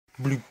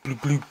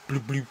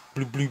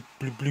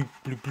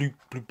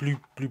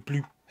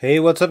Hey,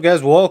 what's up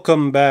guys?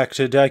 Welcome back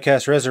to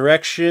Diecast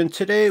Resurrection.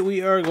 Today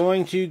we are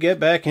going to get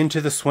back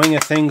into the swing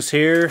of things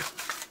here.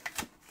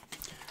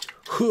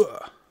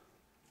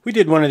 We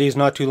did one of these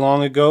not too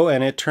long ago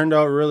and it turned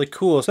out really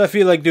cool. So I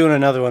feel like doing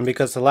another one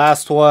because the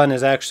last one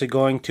is actually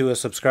going to a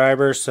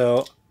subscriber.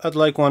 So I'd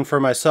like one for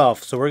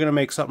myself. So we're going to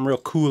make something real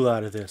cool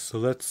out of this. So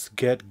let's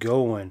get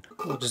going.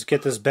 We'll just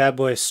get this bad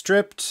boy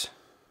stripped.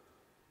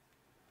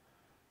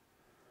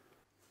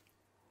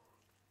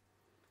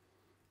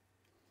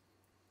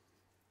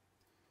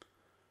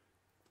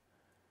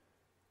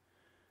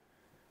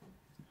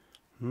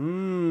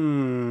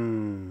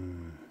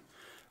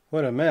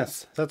 What a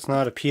mess. That's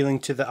not appealing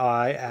to the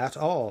eye at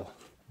all.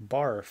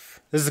 Barf.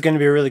 This is going to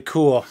be really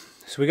cool.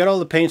 So we got all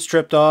the paint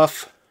stripped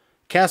off.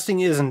 Casting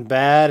isn't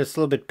bad. It's a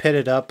little bit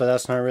pitted up, but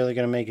that's not really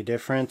going to make a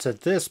difference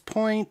at this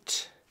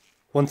point.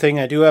 One thing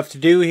I do have to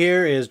do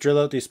here is drill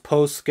out these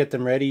posts, get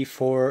them ready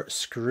for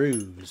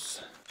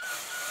screws.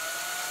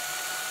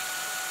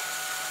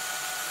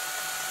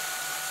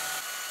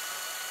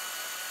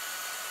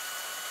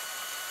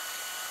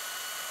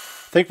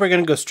 I think we're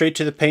going to go straight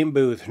to the paint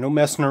booth. No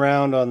messing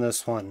around on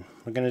this one.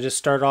 We're going to just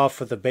start off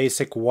with a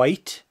basic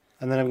white.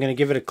 And then I'm going to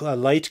give it a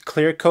light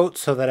clear coat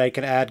so that I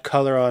can add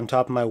color on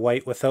top of my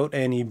white without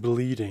any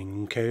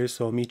bleeding. Okay,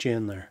 so I'll meet you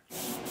in there.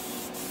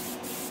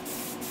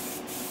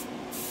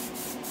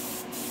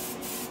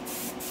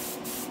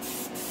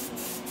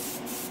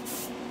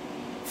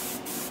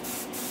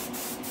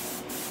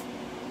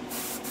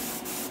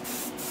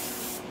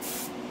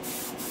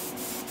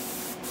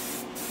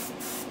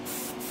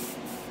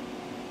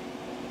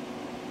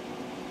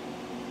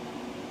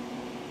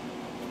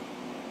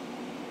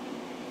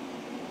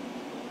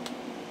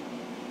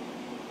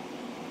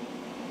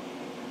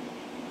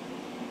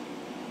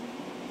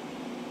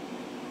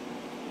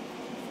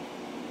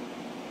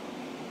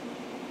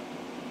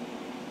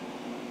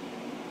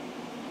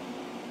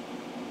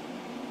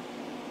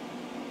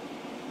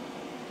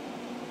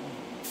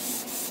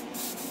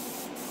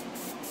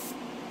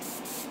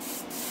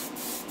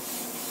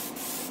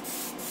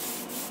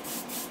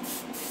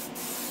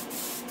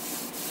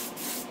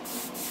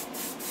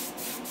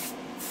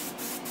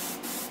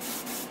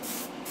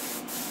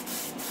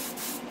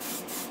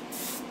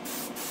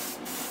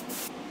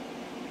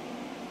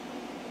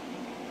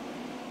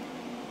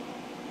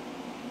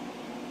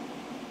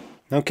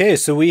 Okay,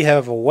 so we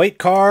have a white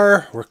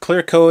car, we're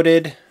clear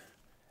coated,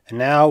 and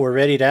now we're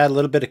ready to add a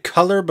little bit of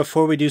color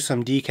before we do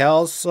some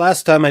decals.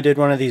 Last time I did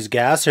one of these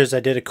gassers, I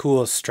did a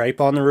cool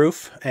stripe on the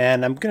roof,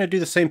 and I'm going to do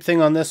the same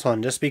thing on this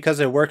one, just because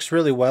it works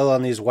really well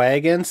on these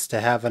wagons to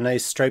have a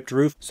nice striped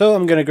roof. So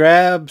I'm going to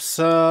grab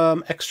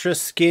some extra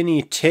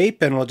skinny tape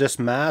and we'll just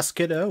mask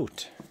it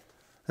out.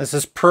 This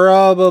is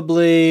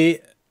probably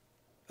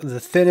the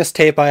thinnest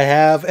tape I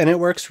have, and it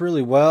works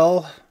really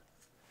well.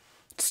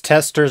 It's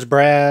Tester's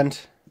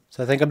brand.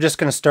 So I think I'm just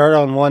going to start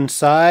on one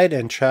side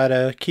and try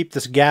to keep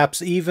this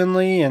gaps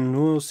evenly, and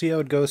we'll see how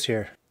it goes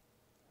here.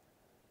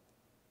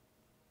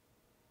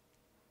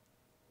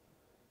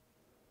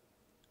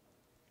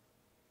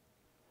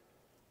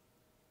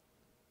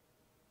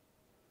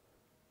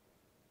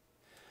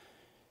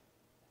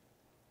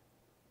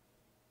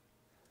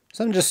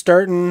 So I'm just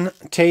starting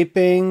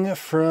taping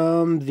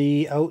from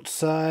the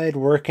outside,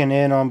 working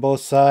in on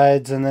both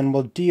sides, and then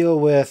we'll deal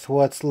with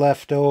what's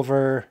left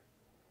over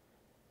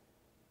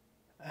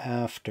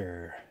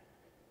after.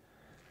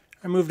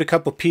 I moved a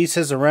couple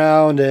pieces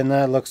around and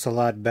that looks a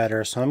lot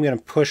better, so I'm going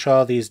to push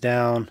all these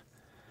down.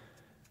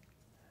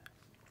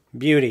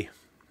 Beauty.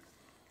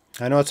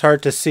 I know it's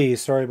hard to see,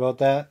 sorry about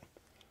that.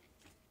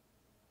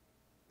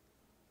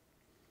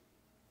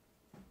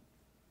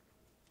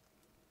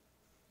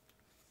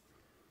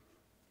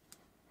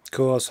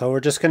 Cool, so we're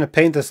just going to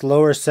paint this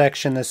lower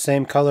section the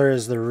same color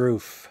as the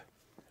roof.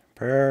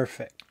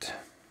 Perfect.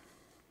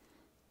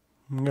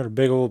 I've got a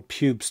big old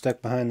pube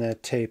stuck behind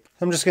that tape.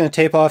 I'm just going to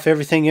tape off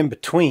everything in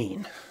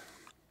between.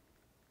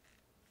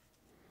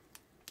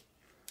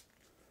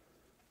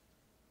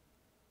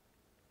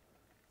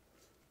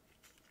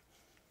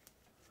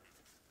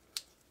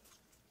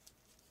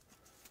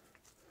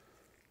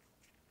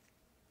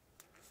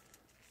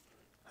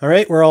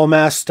 Alright, we're all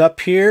masked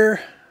up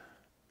here.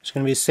 It's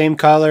going to be the same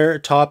color,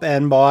 top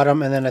and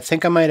bottom, and then I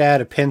think I might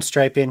add a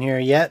pinstripe in here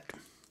yet.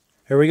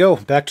 Here we go,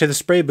 back to the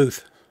spray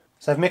booth.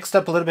 So I've mixed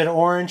up a little bit of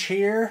orange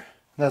here.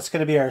 That's going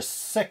to be our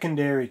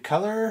secondary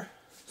color.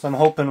 So I'm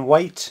hoping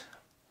white,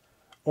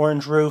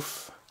 orange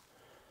roof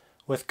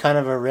with kind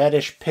of a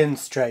reddish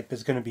pinstripe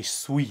is going to be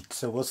sweet.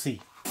 So we'll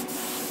see.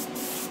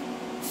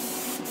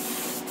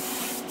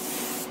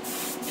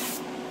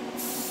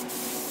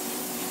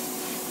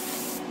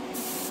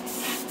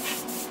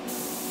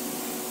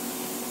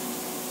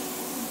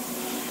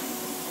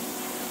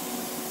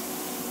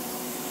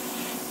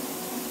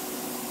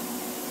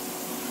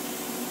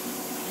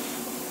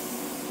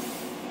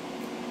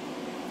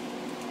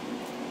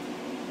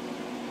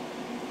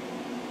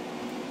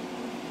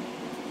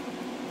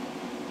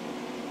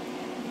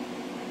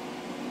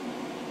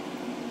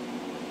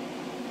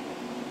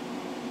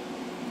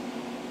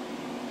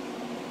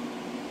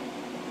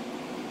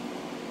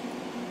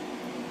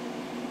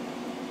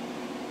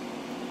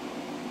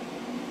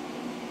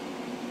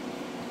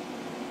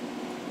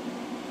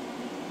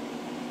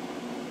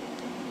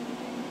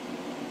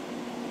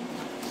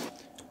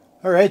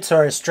 Alright, so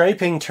our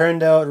striping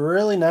turned out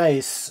really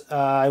nice.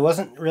 I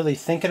wasn't really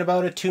thinking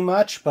about it too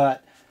much,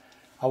 but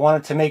I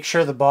wanted to make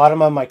sure the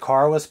bottom of my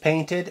car was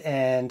painted,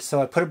 and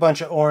so I put a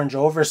bunch of orange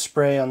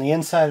overspray on the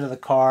inside of the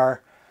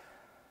car.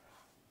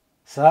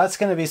 So that's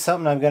going to be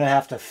something I'm going to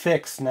have to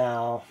fix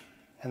now.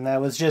 And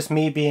that was just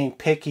me being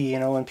picky. You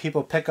know, when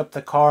people pick up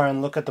the car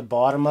and look at the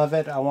bottom of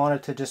it, I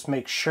wanted to just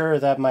make sure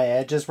that my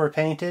edges were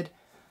painted.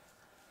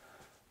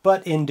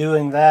 But in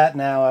doing that,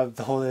 now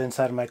the whole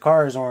inside of my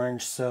car is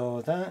orange,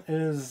 so that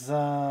is,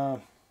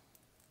 that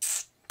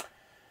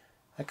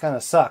kind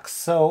of sucks.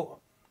 So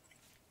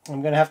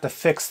I'm going to have to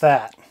fix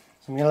that.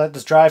 So I'm going to let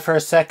this dry for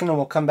a second and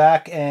we'll come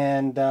back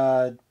and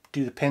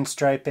do the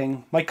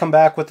pinstriping. Might come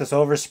back with this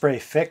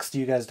overspray fixed.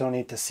 You guys don't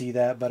need to see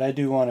that, but I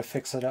do want to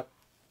fix it up.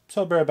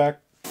 So I'll be right back.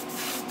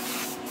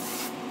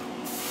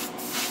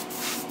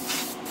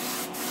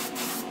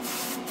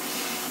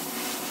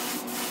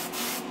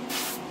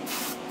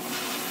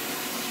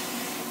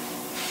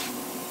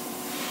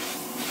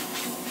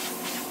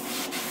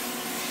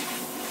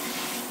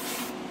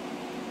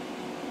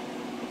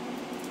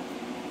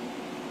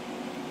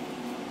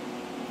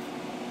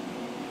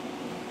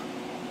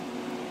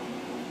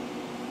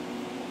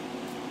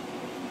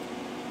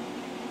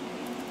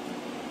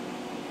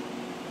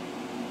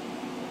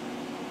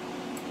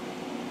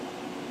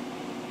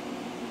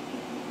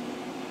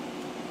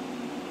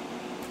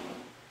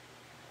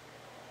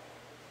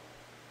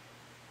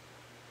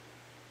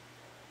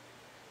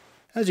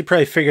 As you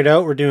probably figured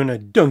out, we're doing a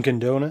Dunkin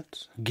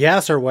Donuts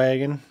Gasser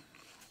wagon.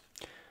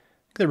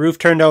 The roof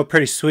turned out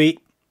pretty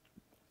sweet.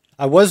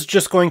 I was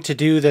just going to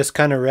do this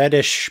kind of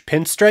reddish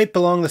pinstripe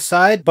along the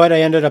side, but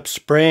I ended up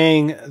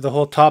spraying the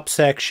whole top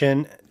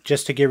section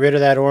just to get rid of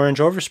that orange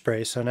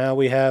overspray. So now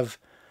we have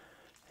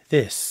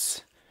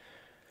this.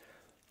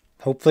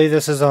 Hopefully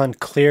this is on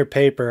clear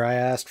paper. I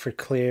asked for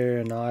clear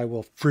and I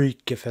will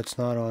freak if it's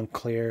not on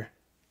clear.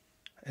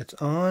 It's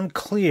on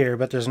clear,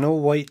 but there's no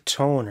white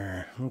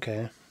toner.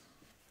 Okay.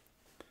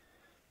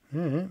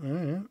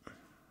 Alright.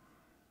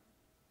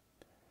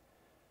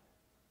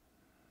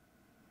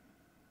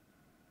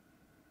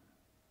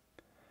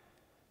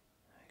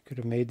 I could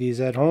have made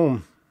these at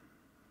home.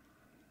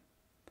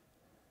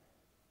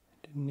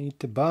 Didn't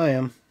need to buy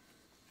them.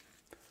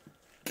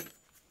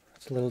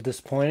 It's a little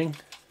disappointing.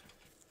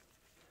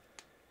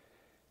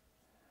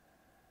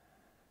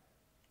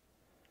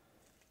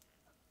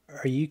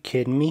 Are you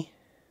kidding me?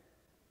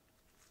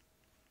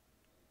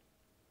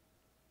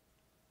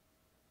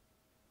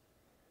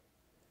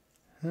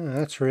 Oh,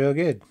 that's real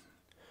good.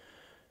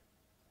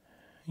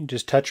 You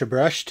just touch a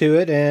brush to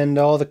it and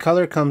all the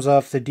color comes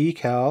off the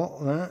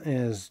decal. That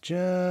is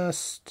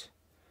just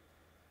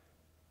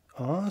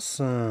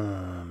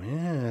awesome.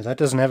 Yeah, that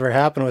doesn't ever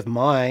happen with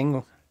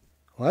mine.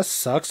 Well, that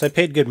sucks. I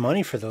paid good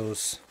money for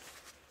those.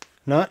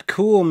 Not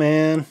cool,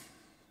 man.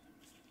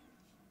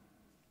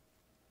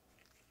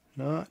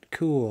 Not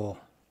cool.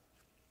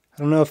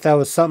 I don't know if that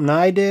was something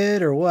I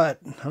did or what.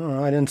 I don't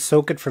know. I didn't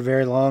soak it for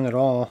very long at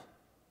all.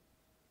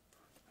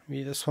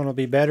 Maybe this one will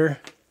be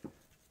better.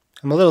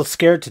 I'm a little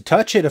scared to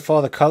touch it if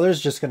all the color's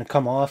just going to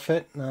come off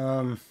it.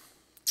 Let's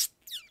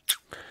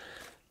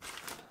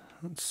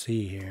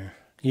see here.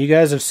 You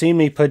guys have seen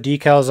me put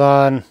decals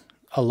on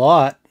a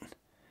lot.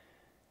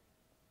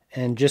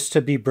 And just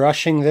to be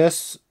brushing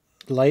this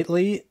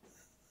lightly,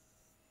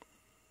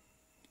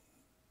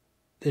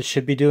 it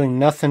should be doing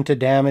nothing to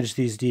damage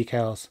these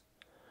decals.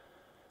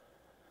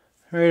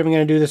 Alright, I'm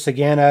going to do this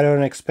again. I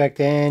don't expect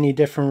any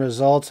different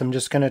results. I'm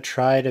just going to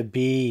try to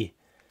be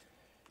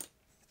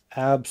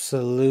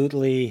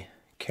absolutely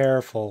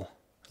careful.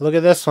 Look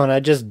at this one. I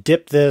just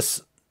dipped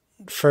this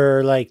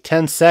for like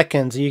 10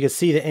 seconds. You can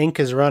see the ink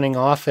is running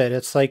off it.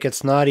 It's like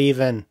it's not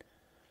even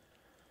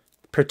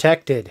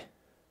protected.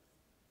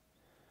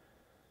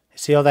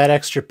 See all that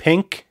extra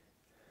pink?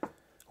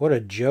 What a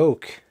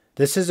joke.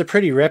 This is a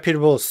pretty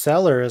reputable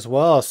seller as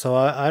well, so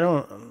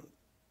I'm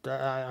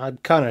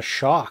kind of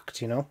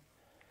shocked, you know.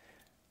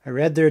 I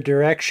read their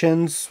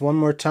directions one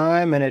more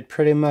time and it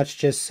pretty much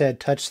just said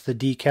touch the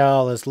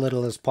decal as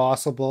little as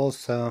possible,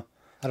 so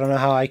I don't know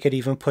how I could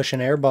even push an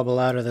air bubble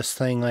out of this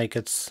thing like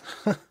it's...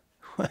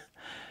 What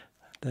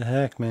the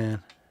heck,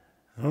 man?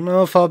 I don't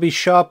know if I'll be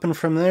shopping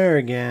from there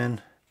again.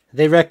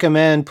 They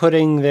recommend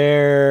putting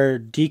their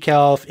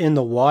decal in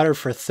the water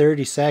for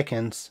 30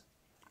 seconds.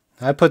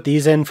 I put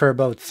these in for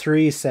about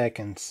 3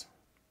 seconds.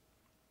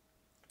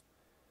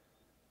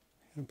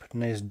 Put a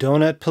nice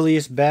donut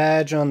police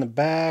badge on the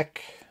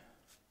back.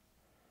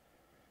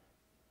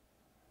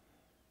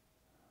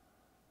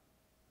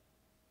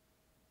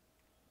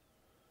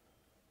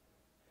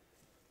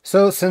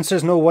 So since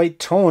there's no white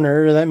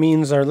toner, that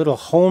means our little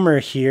Homer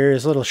here,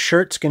 his little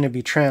shirt's going to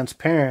be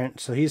transparent.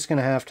 So he's going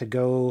to have to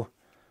go...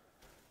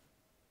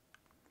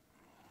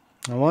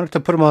 I wanted to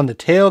put him on the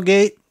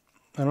tailgate.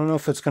 I don't know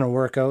if it's going to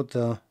work out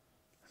though.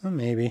 Well,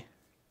 maybe.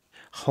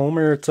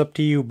 Homer, it's up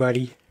to you,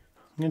 buddy.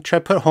 I'm going to try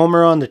to put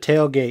Homer on the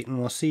tailgate and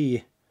we'll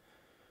see.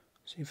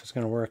 See if it's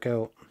going to work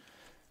out.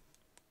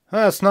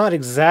 Well, that's not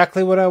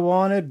exactly what I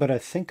wanted, but I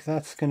think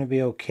that's going to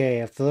be okay.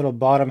 If the little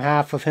bottom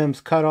half of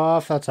him's cut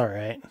off, that's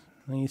alright.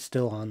 He's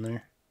still on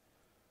there.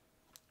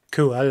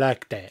 Cool, I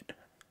like that.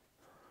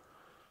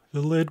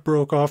 The lid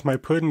broke off my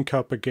pudding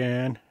cup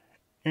again.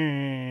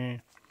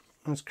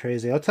 That's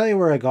crazy. I'll tell you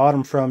where I got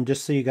them from,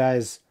 just so you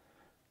guys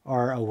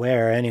are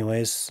aware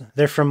anyways.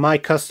 They're from My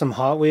Custom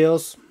Hot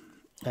Wheels.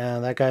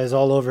 That guy's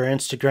all over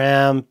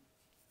Instagram.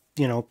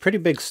 You know, pretty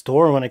big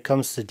store when it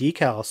comes to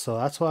decals, so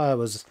that's why I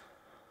was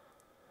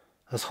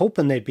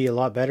hoping they'd be a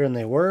lot better than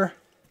they were.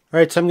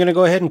 Alright, so I'm going to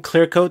go ahead and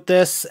clear coat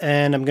this,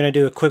 and I'm going to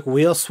do a quick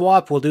wheel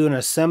swap. We'll do an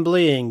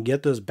assembly and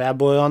get this bad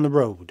boy on the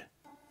road.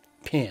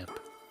 Pimp.